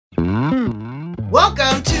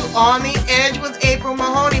Welcome to On the Edge with April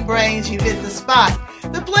Mahoney Brains. You've hit the spot.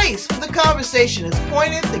 The place where the conversation is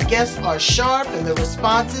pointed, the guests are sharp, and the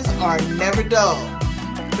responses are never dull.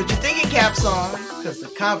 Put your thinking caps on, because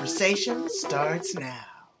the conversation starts now.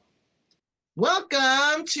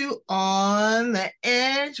 Welcome to On the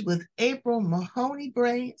Edge with April Mahoney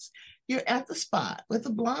Brains. You're at the spot with the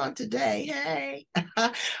blonde today, hey,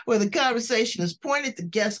 where the conversation is pointed, the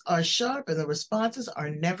guests are sharp, and the responses are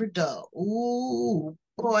never dull. Ooh,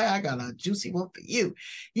 boy, I got a juicy one for you.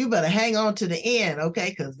 You better hang on to the end, okay,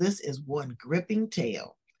 because this is one gripping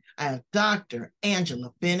tale. I have Dr.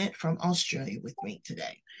 Angela Bennett from Australia with me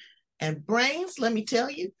today. And Brains, let me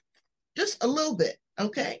tell you, just a little bit,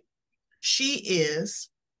 okay? She is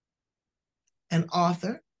an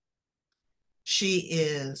author. She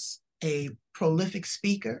is a prolific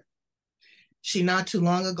speaker. She not too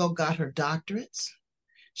long ago got her doctorates.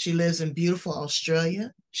 She lives in beautiful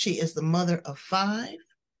Australia. She is the mother of 5.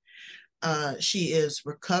 She is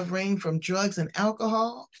recovering from drugs and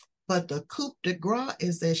alcohol, but the coup de grace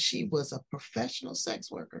is that she was a professional sex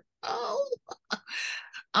worker. Oh,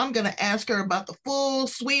 I'm going to ask her about the full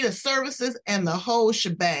suite of services and the whole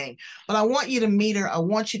shebang. But I want you to meet her. I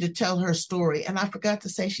want you to tell her story. And I forgot to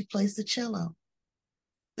say she plays the cello.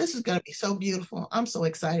 This is going to be so beautiful. I'm so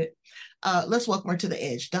excited. Let's welcome her to the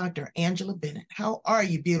edge. Dr. Angela Bennett. How are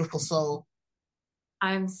you, beautiful soul?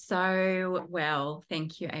 I'm so well.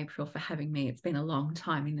 Thank you, April, for having me. It's been a long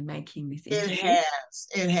time in the making, this interview.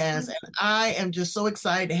 It has. And I am just so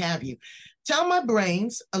excited to have you. Tell my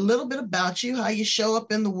brains a little bit about you, how you show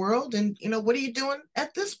up in the world, and, what are you doing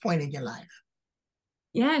at this point in your life?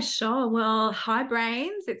 Yeah, sure. Well, hi,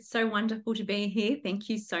 Brains. It's so wonderful to be here. Thank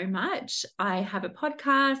you so much. I have a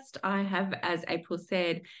podcast. I have, as April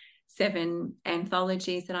said, 7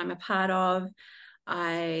 anthologies that I'm a part of.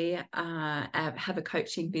 I have a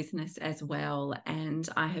coaching business as well, and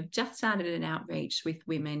I have just started an outreach with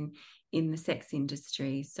women in the sex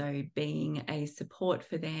industry. So being a support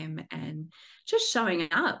for them and just showing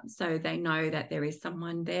up so they know that there is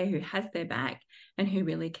someone there who has their back and who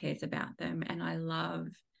really cares about them. And I love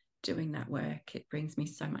doing that work. It brings me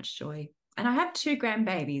so much joy. And I have 2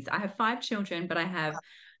 grandbabies. I have 5 children, but I have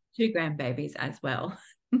 2 grandbabies as well.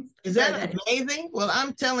 Is that amazing? Well,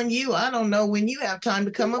 I'm telling you, I don't know when you have time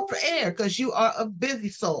to come up for air because you are a busy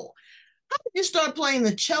soul. How did you start playing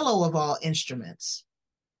the cello of all instruments?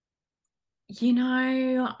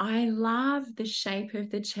 I love the shape of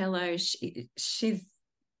the cello. She's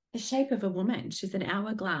the shape of a woman. She's an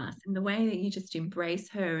hourglass, and the way that you just embrace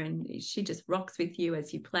her and she just rocks with you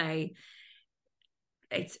as you play.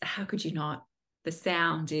 How could you not? The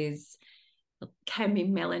sound can be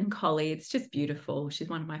melancholy. It's just beautiful. She's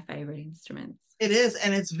one of my favorite instruments. It is,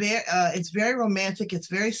 and it's very romantic. It's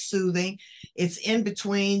very soothing. It's in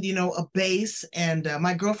between, a bass, and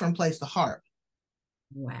my girlfriend plays the harp.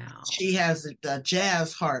 Wow. She has a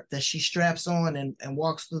jazz harp that she straps on and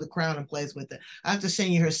walks through the crowd and plays with it. I have to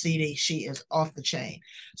send you her CD. She is off the chain.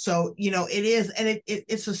 So, it is, and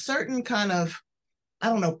it's a certain kind of, I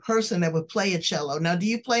don't know, person that would play a cello. Now, do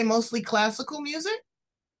you play mostly classical music?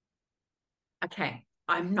 Okay.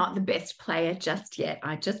 I'm not the best player just yet.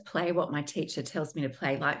 I just play what my teacher tells me to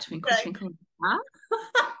play, like Twinkle, Twinkle,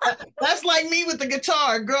 That's like me with the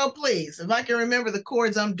guitar. Girl, please. If I can remember the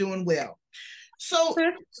chords, I'm doing well. So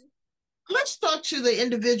let's talk to the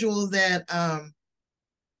individual that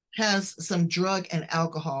has some drug and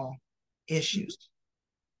alcohol issues.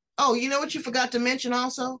 Oh, you know what you forgot to mention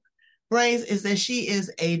also, Brains, is that she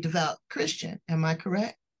is a devout Christian. Am I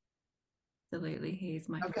correct? Absolutely. He is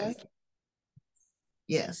my first.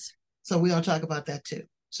 Yes. So we're going to talk about that too.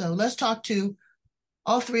 So let's talk to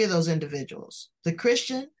all 3 of those individuals. The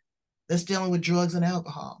Christian that's dealing with drugs and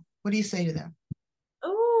alcohol. What do you say to them?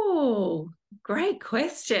 Oh, great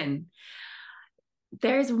question.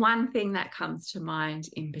 There's one thing that comes to mind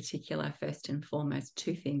in particular, first and foremost,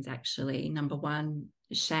 2 things actually. Number 1,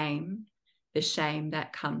 shame, the shame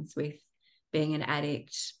that comes with being an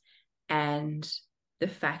addict, and the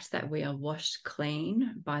fact that we are washed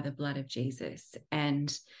clean by the blood of Jesus,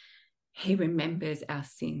 and he remembers our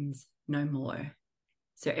sins no more.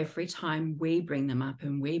 So every time we bring them up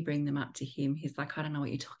and we bring them up to him, he's like, I don't know what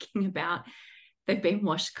you're talking about. They've been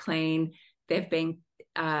washed clean. They've been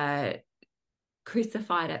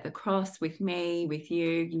crucified at the cross with me, with you.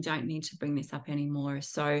 You don't need to bring this up anymore.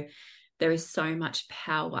 So there is so much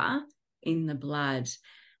power in the blood.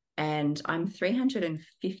 And I'm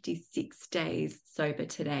 356 days sober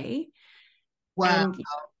today. Wow. And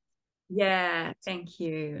yeah, thank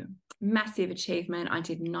you. Massive achievement. I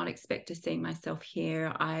did not expect to see myself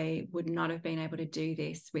here. I would not have been able to do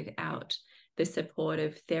this without the support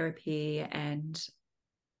of therapy and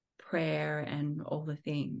prayer and all the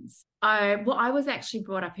things. I was actually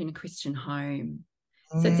brought up in a Christian home.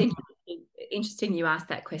 So it's interesting you asked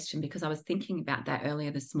that question, because I was thinking about that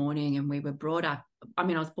earlier this morning, and we were brought up, I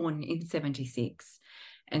mean, I was born in 76.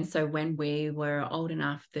 And so when we were old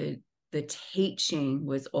enough, the teaching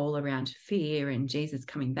was all around fear and Jesus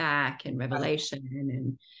coming back and revelation.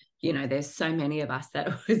 And, you know, there's so many of us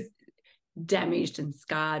that was damaged and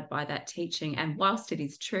scarred by that teaching. And whilst it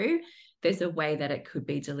is true, there's a way that it could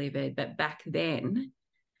be delivered. But back then,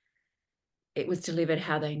 it was delivered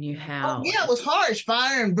how they knew how. Oh, yeah, it was harsh,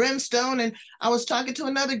 fire and brimstone. And I was talking to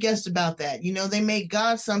another guest about that. You know, they made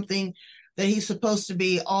God something that he's supposed to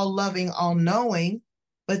be all loving, all knowing,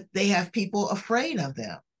 but they have people afraid of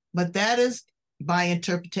them. But that is by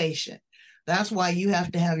interpretation. That's why you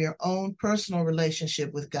have to have your own personal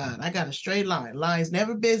relationship with God. I got a straight line. Line's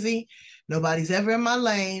never busy. Nobody's ever in my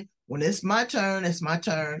lane. When it's my turn,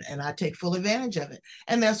 and I take full advantage of it.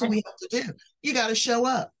 And that's what we have to do. You got to show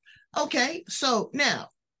up. Okay, so now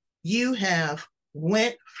you have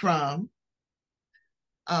went from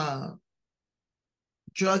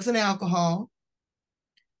drugs and alcohol,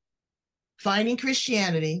 finding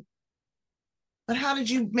Christianity, but how did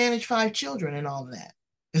you manage 5 children and all of that?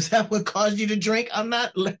 Is that what caused you to drink? I'm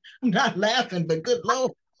not laughing, but good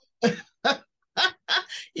Lord.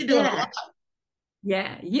 You're doing a lot.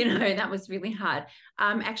 Yeah, you know, that was really hard.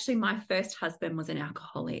 Actually, my first husband was an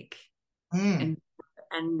alcoholic.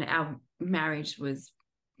 And our marriage was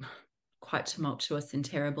quite tumultuous and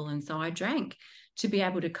terrible. And so I drank to be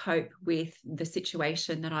able to cope with the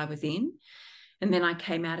situation that I was in. And then I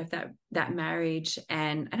came out of that marriage,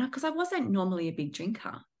 and because I wasn't normally a big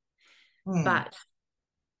drinker, but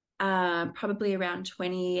probably around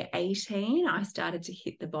 2018, I started to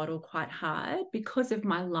hit the bottle quite hard because of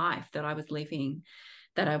my life that I was living,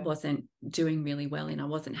 that I wasn't doing really well in. I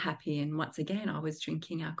wasn't happy. And once again, I was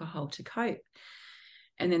drinking alcohol to cope.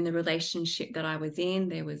 And then the relationship that I was in,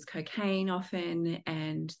 there was cocaine often,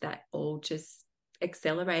 and that all just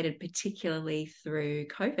accelerated, particularly through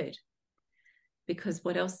COVID. Because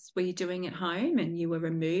what else were you doing at home? And you were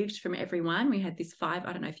removed from everyone. We had this I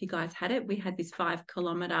don't know if you guys had it, we had this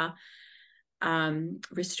 5-kilometer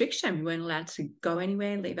restriction. We weren't allowed to go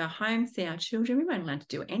anywhere, leave our home, see our children. We weren't allowed to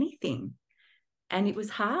do anything. And it was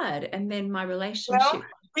hard. And then my relationship. Well,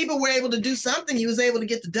 people were able to do something. You was able to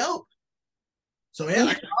get the dope. So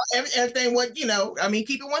yeah, everything,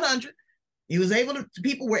 keep it 100.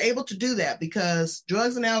 People were able to do that because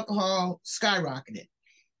drugs and alcohol skyrocketed.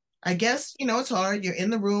 I guess, it's hard. You're in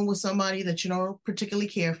the room with somebody that you don't particularly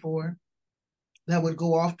care for, that would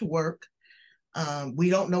go off to work. We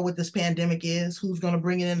don't know what this pandemic is, who's going to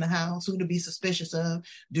bring it in the house, who to be suspicious of.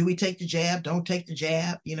 Do we take the jab? Don't take the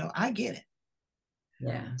jab. I get it.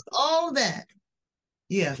 Yeah. All of that.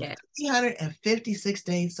 Yeah. 356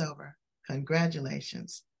 days sober.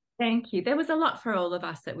 Congratulations. Thank you. There was a lot for all of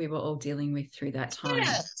us that we were all dealing with through that time.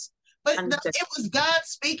 Yes. But it was God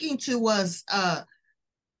speaking to us,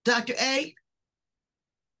 Dr. A.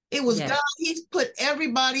 It was God. He's put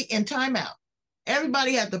everybody in timeout.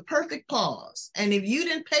 Everybody had the perfect pause. And if you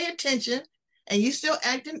didn't pay attention and you still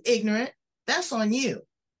acting ignorant, that's on you.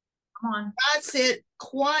 Come on. God said,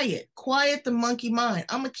 quiet the monkey mind.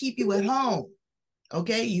 I'm going to keep you at home.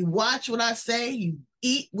 Okay. You watch what I say. You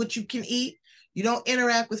eat what you can eat. You don't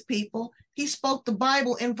interact with people. He spoke the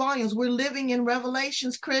Bible in volumes. We're living in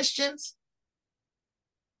Revelations, Christians.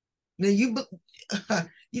 Now you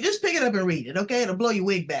just pick it up and read it, okay? It'll blow your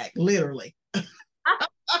wig back, literally.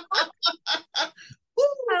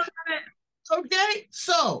 Okay,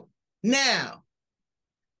 so now,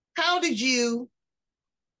 how did you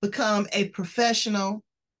become a professional?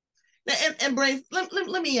 Now, and Brave, let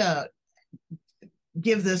me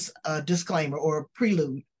give this disclaimer or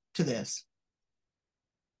prelude to this.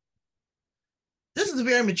 This is a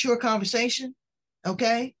very mature conversation,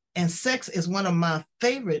 okay? And sex is one of my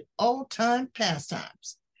favorite all-time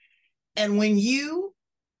pastimes. And when you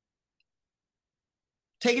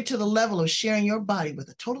take it to the level of sharing your body with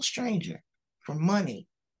a total stranger for money,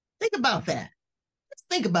 think about that. Just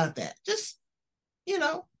think about that. Just,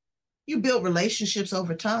 you build relationships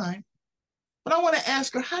over time. But I want to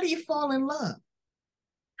ask her, how do you fall in love?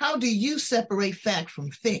 How do you separate fact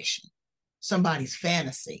from fiction? Somebody's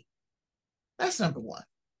fantasy. That's number one.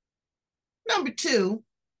 Number two,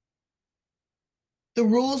 the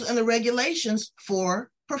rules and the regulations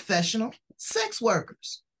for professional sex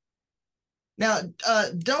workers. Now,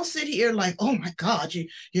 don't sit here like, oh my God,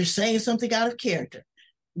 you're saying something out of character.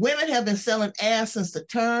 Women have been selling ass since the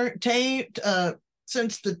turn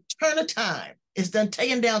of time. It's done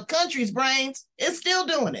taking down countries' brains. It's still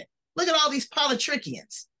doing it. Look at all these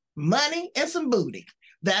politricians, money and some booty.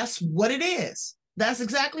 That's what it is. That's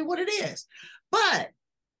exactly what it is. But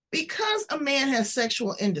because a man has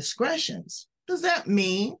sexual indiscretions, does that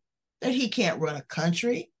mean that he can't run a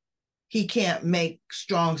country? He can't make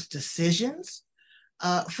strong decisions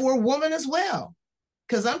for a woman as well.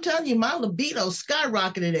 Because I'm telling you, my libido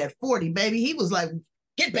skyrocketed at 40, baby. He was like,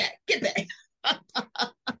 get back, get back.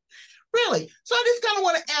 Really? So I just kind of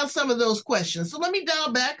want to ask some of those questions. So let me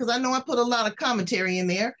dial back because I know I put a lot of commentary in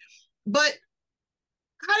there. But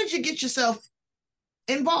how did you get yourself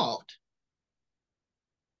involved?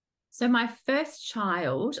 So my first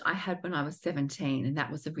child I had when I was 17, and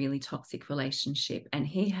that was a really toxic relationship. And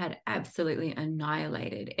he had absolutely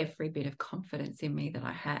annihilated every bit of confidence in me that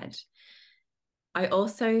I had. I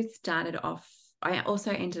also ended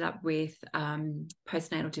up with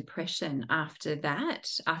postnatal depression after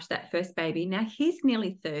that first baby. Now he's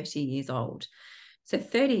nearly 30 years old. So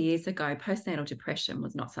 30 years ago, postnatal depression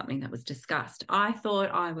was not something that was discussed. I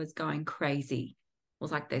thought I was going crazy. It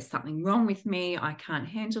was like, there's something wrong with me. I can't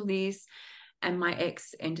handle this. And my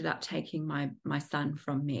ex ended up taking my son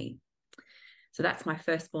from me. So that's my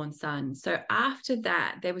firstborn son. So after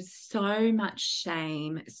that, there was so much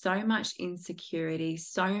shame, so much insecurity,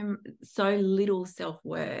 so little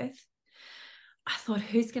self-worth. I thought,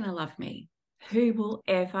 who's going to love me? Who will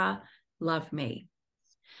ever love me?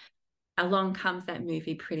 Along comes that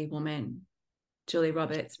movie, Pretty Woman, Julie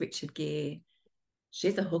Roberts, Richard Gere.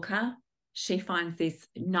 She's a hooker. She finds this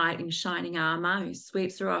knight in shining armor who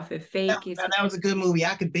sweeps her off her feet. That was a good movie.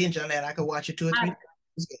 I could binge on that. I could watch it 2 or 3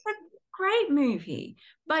 times. Great movie,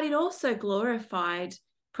 but it also glorified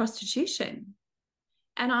prostitution.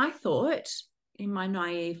 And I thought, in my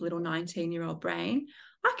naive little 19-year-old brain,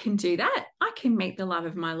 I can do that. I can meet the love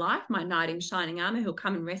of my life, my knight in shining armor who'll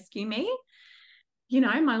come and rescue me. You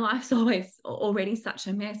know, my life's already such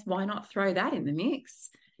a mess. Why not throw that in the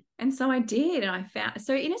mix? And so I did. And I found,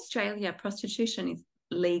 so in Australia, prostitution is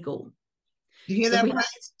legal. You hear that, right?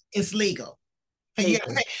 It's legal. And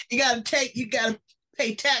you gotta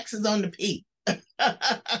pay taxes on the P. The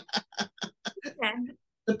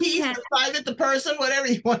P, the private, the person, whatever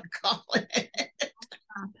you want to call it.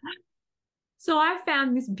 So I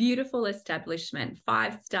found this beautiful establishment,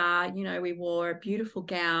 5-star. You know, we wore beautiful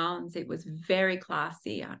gowns. It was very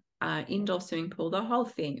classy. Indoor swimming pool, the whole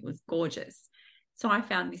thing. It was gorgeous. So I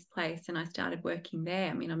found this place and I started working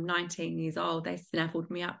there. I mean, I'm 19 years old. They snaffled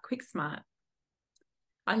me up quick smart.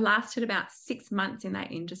 I lasted about 6 months in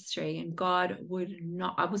that industry, and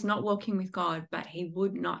I was not walking with God, but he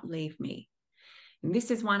would not leave me. And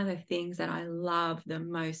this is one of the things that I love the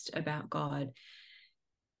most about God.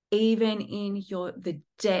 Even in the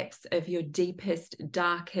depths of your deepest,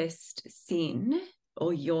 darkest sin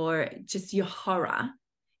or your horror,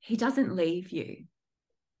 he doesn't leave you.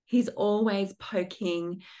 He's always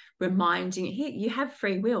poking, reminding you. You have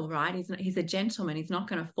free will, right? He's a gentleman. He's not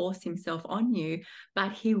going to force himself on you,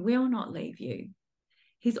 but he will not leave you.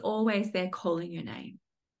 He's always there calling your name,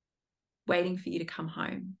 waiting for you to come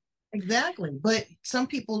home. Exactly. But some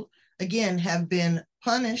people, again, have been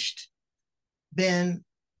punished, been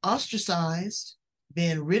ostracized,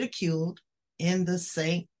 been ridiculed in the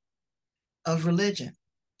sake of religion.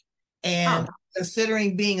 And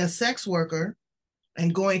considering being a sex worker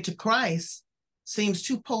and going to Christ seems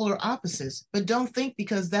two polar opposites. But don't think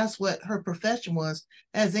because that's what her profession was,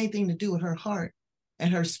 has anything to do with her heart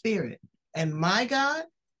and her spirit. And my God,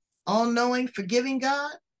 all-knowing, forgiving God,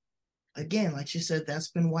 again, like she said, that's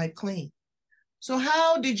been wiped clean. So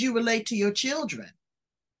how did you relate to your children?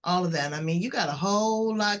 All of that. I mean, you got a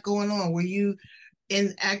whole lot going on. Were you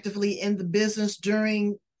actively in the business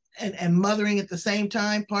during and mothering at the same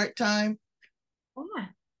time, part-time? Yeah,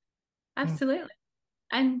 absolutely.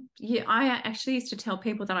 And yeah, I actually used to tell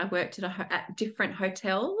people that I worked at different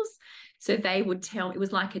hotels. So they would it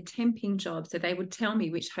was like a temping job. So they would tell me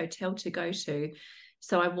which hotel to go to.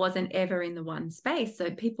 So I wasn't ever in the one space.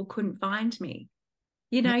 So people couldn't find me.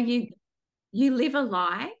 You know, you live a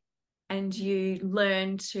lie and you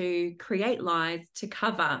learn to create lies to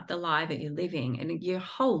cover the lie that you're living. And your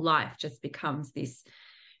whole life becomes this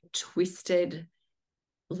twisted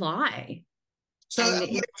lie. So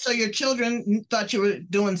your children thought you were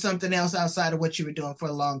doing something else outside of what you were doing for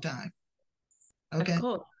a long time. Okay. Of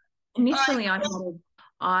course. Initially,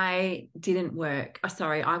 I didn't work.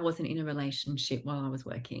 Sorry, I wasn't in a relationship while I was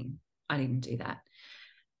working. I didn't do that.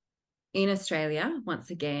 In Australia,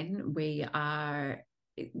 once again,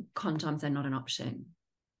 condoms are not an option.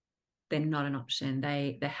 They're not an option.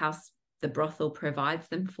 The brothel provides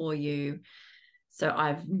them for you. So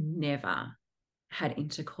I've never had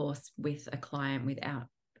intercourse with a client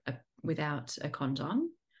without a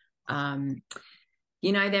condom.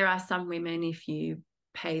 There are some women, if you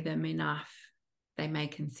pay them enough, they may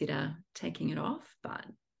consider taking it off. But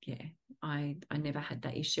yeah, I never had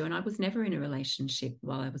that issue, and I was never in a relationship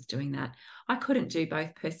while I was doing that. I couldn't do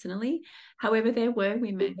both personally. However, there were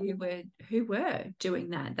women who were doing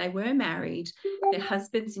that. They were married, their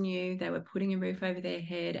husbands knew, they were putting a roof over their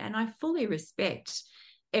head, and I fully respect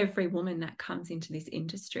every woman that comes into this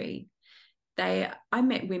industry. I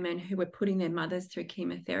met women who were putting their mothers through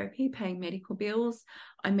chemotherapy, paying medical bills.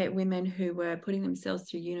 I met women who were putting themselves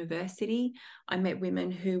through university. I met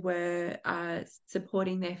women who were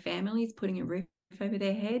supporting their families, putting a roof over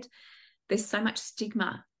their head. There's so much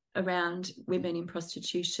stigma around women in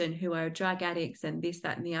prostitution who are drug addicts and this,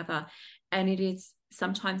 that, and the other. And it is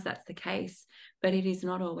sometimes that's the case, but it is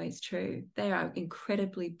not always true. They are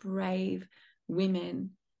incredibly brave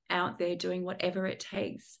women out there doing whatever it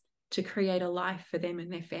takes to create a life for them and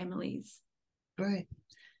their families. Right.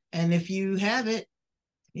 And if you have it,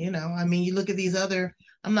 you look at these other,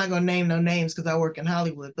 I'm not going to name no names because I work in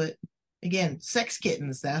Hollywood, but again, sex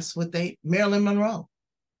kittens, that's what Marilyn Monroe.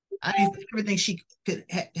 I didn't think everything she could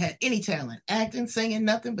had any talent, acting, singing,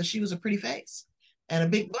 nothing, but she was a pretty face and a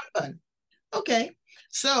big bun. Okay.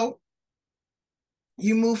 So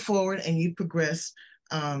you move forward and you progress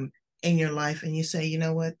in your life and you say, you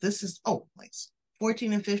know what, this is,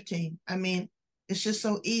 14 and 15. It's just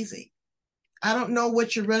so easy. I don't know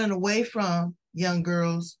what you're running away from, young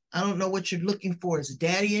girls. I don't know what you're looking for. Is it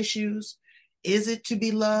daddy issues? Is it to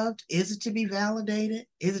be loved? Is it to be validated?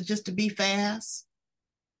 Is it just to be fast?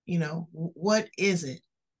 What is it?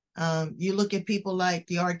 You look at people like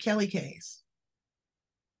the R. Kelly case.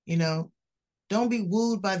 Don't be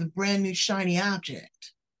wooed by the brand new shiny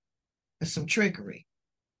object. There's some trickery.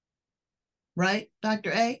 Right,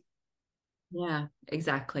 Dr. A? Yeah,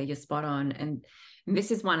 exactly. You're spot on. And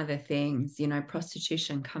this is one of the things,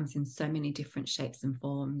 prostitution comes in so many different shapes and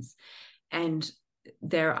forms. And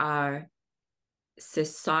there are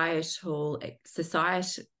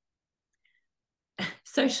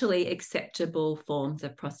socially acceptable forms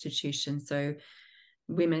of prostitution. So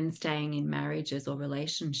women staying in marriages or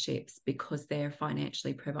relationships because they're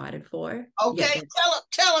financially provided for. Okay,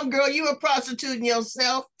 tell them, girl, you were prostituting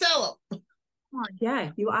yourself. Tell them. Oh,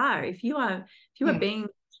 yeah, you are. If you are being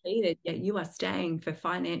treated, yet you are staying for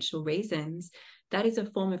financial reasons, that is a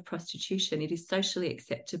form of prostitution. It is socially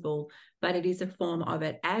acceptable, but it is a form of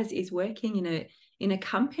it, as is working in a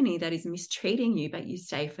company that is mistreating you, but you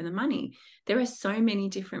stay for the money. There are so many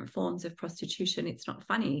different forms of prostitution. It's not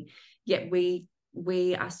funny. Yet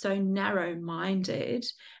we are so narrow-minded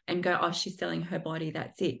and go, oh, she's selling her body,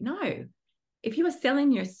 that's it. No. If you are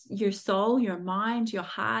selling your soul, your mind, your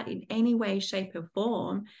heart in any way, shape, or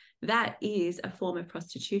form, that is a form of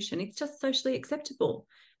prostitution. It's just socially acceptable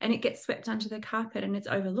and it gets swept under the carpet and it's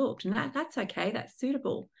overlooked. And that's okay. That's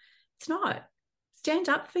suitable. It's not. Stand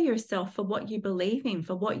up for yourself, for what you believe in,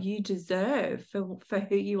 for what you deserve, for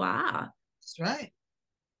who you are. That's right.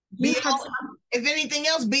 If anything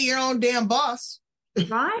else, be your own damn boss.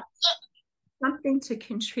 Right? Something to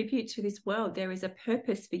contribute to this world. There is a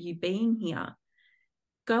purpose for you being here.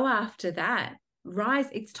 Go after that. Rise.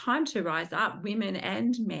 It's time to rise up, women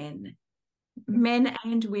and men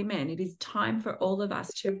and women. It is time for all of us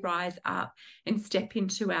to rise up and step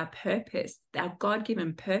into our purpose, our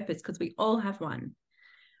God-given purpose, because we all have one.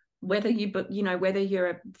 Whether you're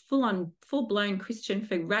a full-blown Christian,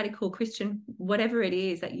 for radical Christian, whatever it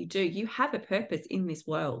is that you do, you have a purpose in this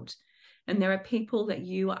world. And there are people that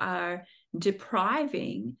you are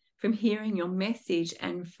depriving from hearing your message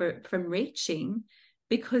and from reaching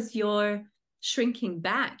because you're shrinking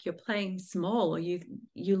back, you're playing small, or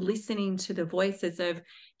you're listening to the voices of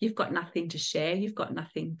you've got nothing to share, you've got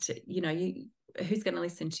nothing to, who's going to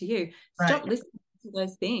listen to you? Stop listening to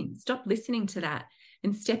those things. Stop listening to that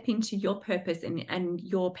and step into your purpose and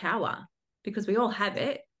your power, because we all have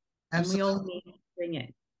it. Absolutely. And we all need to bring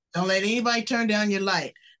it. Don't let anybody turn down your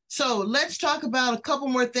light. So let's talk about a couple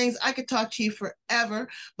more things. I could talk to you forever,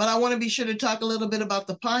 but I want to be sure to talk a little bit about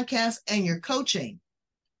the podcast and your coaching.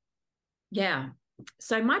 Yeah.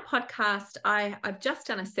 So my podcast, I've just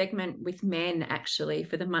done a segment with men, actually,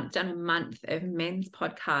 for the month, done a month of men's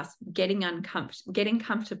podcast, getting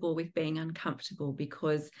comfortable with being uncomfortable,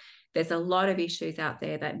 because there's a lot of issues out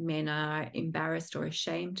there that men are embarrassed or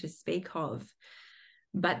ashamed to speak of.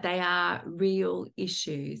 But they are real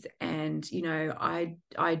issues, and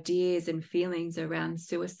ideas and feelings around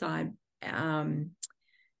suicide,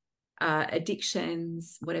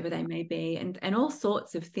 addictions, whatever they may be, and all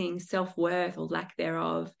sorts of things, self-worth or lack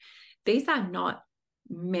thereof. These are not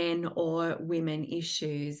men or women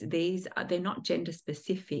issues. They're not gender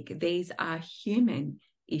specific. These are human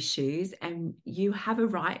issues, and you have a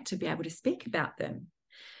right to be able to speak about them.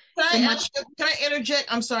 Can I interject?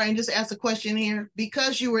 I'm sorry, and just ask a question here.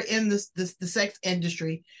 Because you were in the sex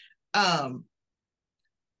industry, um,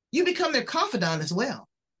 you become their confidant as well.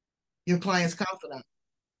 Your client's confidant.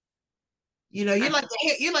 You know, you're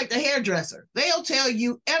like the hairdresser. They'll tell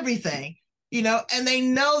you everything, and they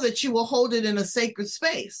know that you will hold it in a sacred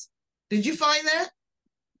space. Did you find that?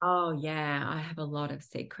 Oh yeah, I have a lot of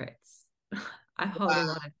secrets. I hold a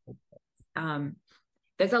lot of secrets.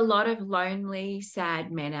 There's a lot of lonely,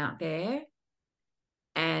 sad men out there,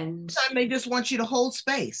 and Sometimes they just want you to hold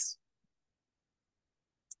space,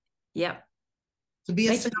 yep, to be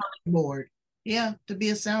a they sounding board. Yeah, to be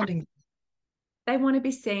a sounding. they want to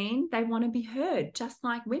be seen, they want to be heard, just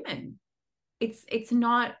like women. It's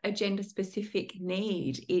not a gender specific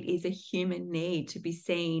need. It is a human need to be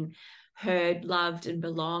seen, heard, loved, and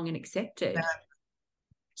belong and accepted.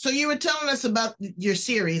 So you were telling us about your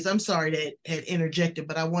series. I'm sorry that had interjected,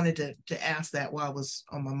 but I wanted to ask that while it was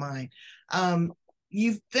on my mind.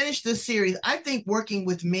 You've finished this series. I think working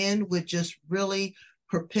with men would just really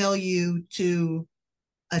propel you to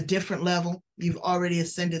a different level. You've already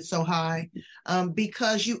ascended so high,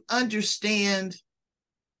 because you understand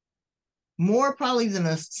more probably than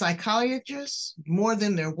a psychiatrist, more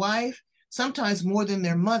than their wife, sometimes more than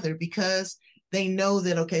their mother, because they know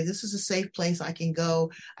that, okay, this is a safe place. I can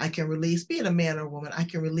go, I can release, be it a man or a woman, I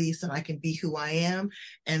can release and I can be who I am.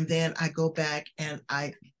 And then I go back and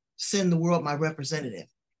I send the world my representative.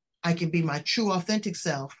 I can be my true, authentic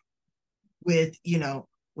self with,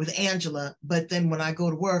 with Angela. But then when I go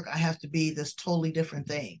to work, I have to be this totally different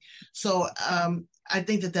thing. So I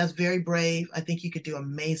think that that's very brave. I think you could do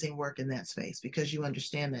amazing work in that space because you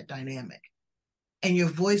understand that dynamic. And your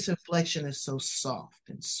voice inflection is so soft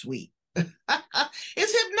and sweet. It's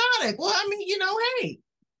hypnotic. Well, I mean, hey,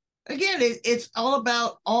 again, it's all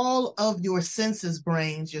about all of your senses,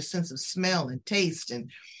 brains, your sense of smell and taste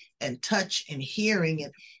and touch and hearing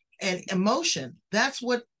and emotion. That's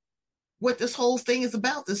what this whole thing is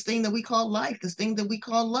about. This thing that we call life, this thing that we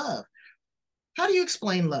call love. How do you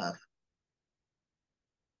explain love?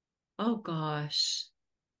 Oh gosh.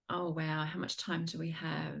 Oh wow, how much time do we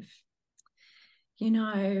have? You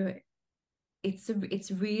know,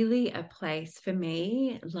 it's really a place for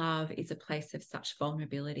me. Love is a place of such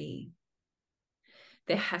vulnerability.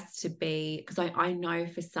 There has to be, because I know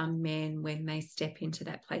for some men, when they step into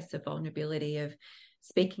that place of vulnerability of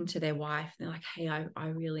speaking to their wife, they're like, hey, I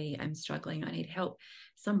really am struggling, I need help.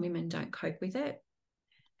 Some women don't cope with it,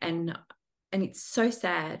 and it's so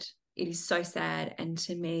sad. It is so sad. And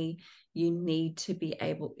to me, you need to be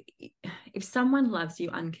able, if someone loves you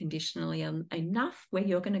unconditionally enough where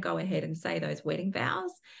you're going to go ahead and say those wedding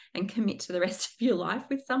vows and commit to the rest of your life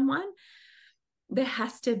with someone, there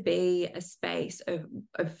has to be a space of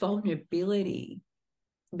vulnerability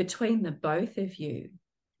between the both of you,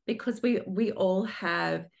 because we all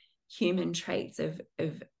have human traits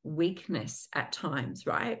of weakness at times,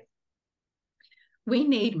 right? We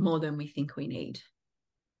need more than we think we need.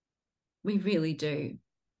 We really do.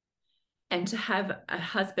 And to have a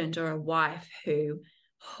husband or a wife who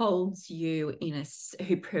holds you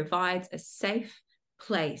who provides a safe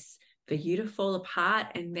place for you to fall apart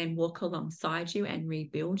and then walk alongside you and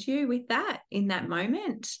rebuild you with that in that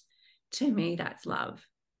moment, to me, that's love.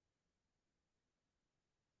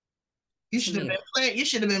 You should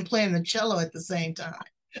have been playing the cello at the same time.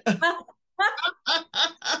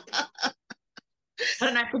 I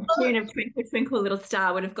don't know if the tune of Twinkle Twinkle Little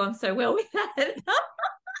Star would have gone so well with that.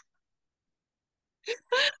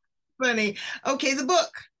 Funny. Okay, the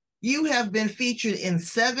book. You have been featured in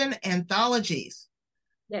 7 anthologies.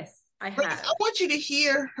 Yes, I have. I want you to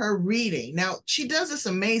hear her reading. Now, she does this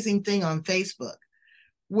amazing thing on Facebook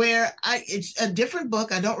where it's a different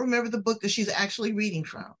book. I don't remember the book that she's actually reading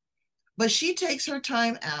from, but she takes her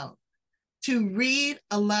time out to read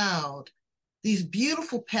aloud these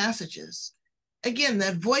beautiful passages. Again,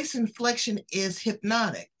 that voice inflection is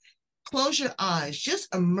hypnotic. Close your eyes,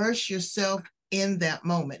 just immerse yourself in that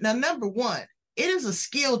moment. Now, number one, it is a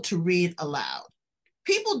skill to read aloud.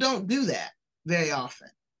 People don't do that very often.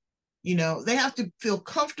 They have to feel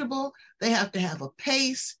comfortable. They have to have a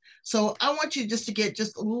pace. So I want you just to get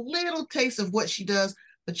just a little taste of what she does,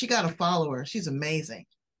 but you got to follow her. She's amazing.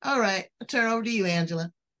 All right, I'll turn it over to you,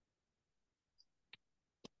 Angela.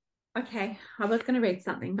 Okay, I was going to read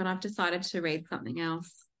something, but I've decided to read something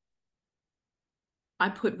else. I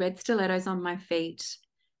put red stilettos on my feet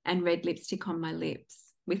and red lipstick on my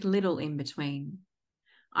lips with little in between.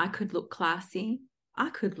 I could look classy.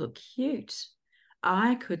 I could look cute.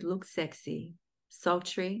 I could look sexy,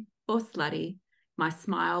 sultry, or slutty. My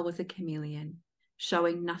smile was a chameleon.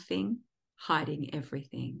 showing nothing, hiding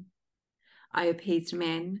everything. I appeased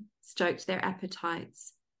men, stoked their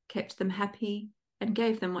appetites, kept them happy, and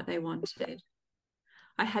gave them what they wanted.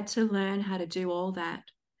 I had to learn how to do all that,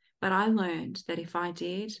 but I learned that if I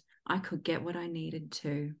did, I could get what I needed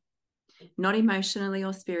to. Not emotionally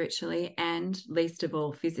or spiritually, and least of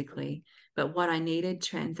all physically, but what I needed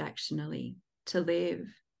transactionally to live.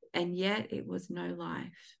 And yet it was no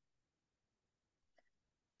life.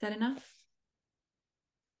 Is that enough?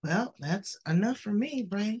 Well, that's enough for me,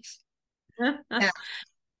 Brains. Now,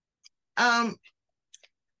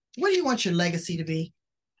 what do you want your legacy to be,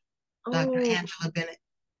 Dr. Angela Bennett?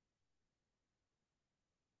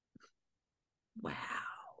 Wow.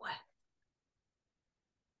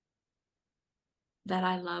 That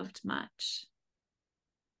I loved much.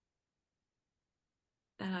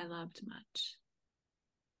 That I loved much.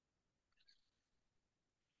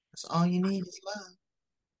 That's all you need is love.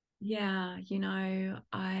 Yeah,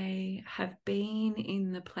 I have been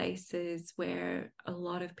in the places where a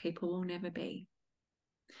lot of people will never be.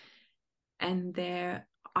 And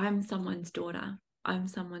I'm someone's daughter. I'm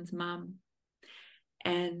someone's mum.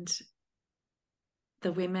 And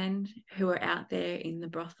the women who are out there in the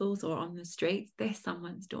brothels or on the streets, they're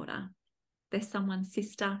someone's daughter. They're someone's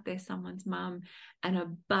sister. They're someone's mum. And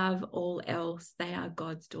above all else, they are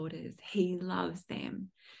God's daughters. He loves them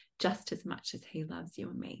just as much as he loves you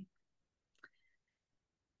and me.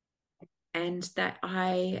 And that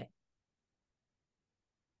I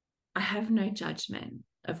have no judgment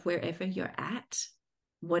of wherever you're at,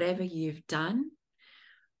 whatever you've done.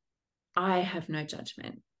 I have no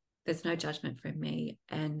judgment. There's no judgment from me.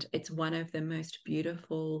 And it's one of the most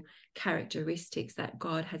beautiful characteristics that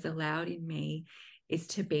God has allowed in me is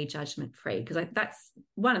to be judgment free, because that's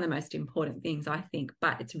one of the most important things, I think.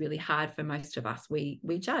 But it's really hard for most of us. We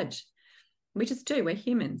judge. We just do. We're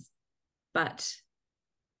humans. But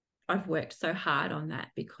I've worked so hard on that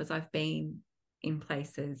because I've been in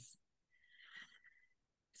places.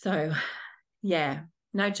 So, yeah,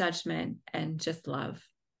 no judgment and just love.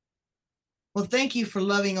 Well, thank you for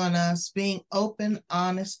loving on us, being open,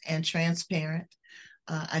 honest, and transparent.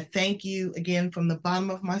 I thank you again from the bottom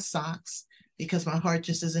of my socks, because my heart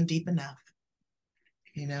just isn't deep enough.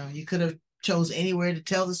 You could have chose anywhere to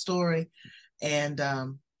tell the story, and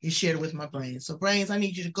you shared it with my Brains. So Brains, I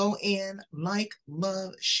need you to go in, like,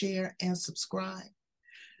 love, share, and subscribe.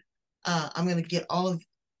 I'm going to get all of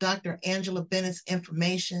Dr. Angela Bennett's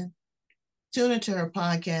information. Tune into her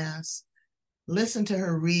podcast. Listen to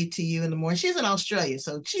her read to you in the morning. She's in Australia,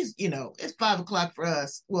 so she's, it's 5:00 for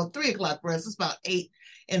us. Well, 3:00 for us. It's about 8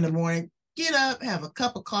 in the morning. Get up, have a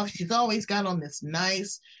cup of coffee. She's always got on this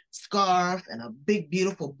nice scarf and a big,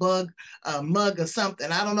 beautiful mug or something.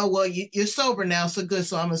 I don't know. Well, you're sober now, so good.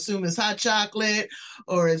 So I'm assuming it's hot chocolate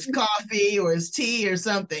or it's coffee or it's tea or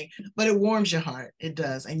something, but it warms your heart. It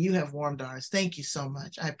does. And you have warmed ours. Thank you so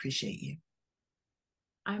much. I appreciate you.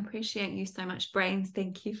 I appreciate you so much, Brains.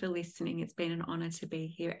 Thank you for listening. It's been an honor to be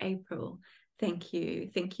here. April, thank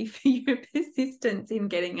you. Thank you for your persistence in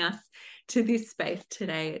getting us to this space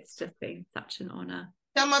today. It's just been such an honor.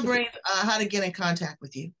 Tell my Brains how to get in contact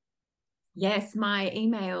with you. Yes, my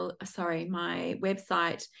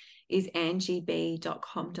website is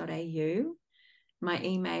angieb.com.au. My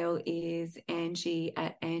email is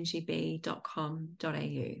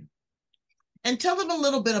angie@angieb.com.au. And tell them a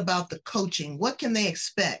little bit about the coaching. What can they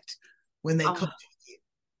expect when they coach with you?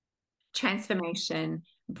 Transformation,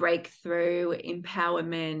 breakthrough,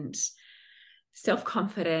 empowerment,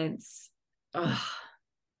 self-confidence.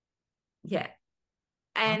 Yeah.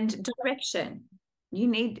 And direction. You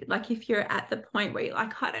need, if you're at the point where you're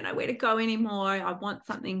like, I don't know where to go anymore. I want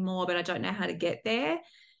something more, but I don't know how to get there.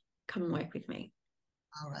 Come and work with me.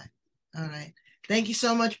 All right. Thank you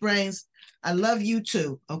so much, Brains. I love you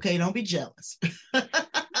too. Okay, don't be jealous.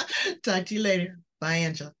 Talk to you later. Bye,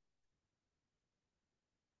 Angela.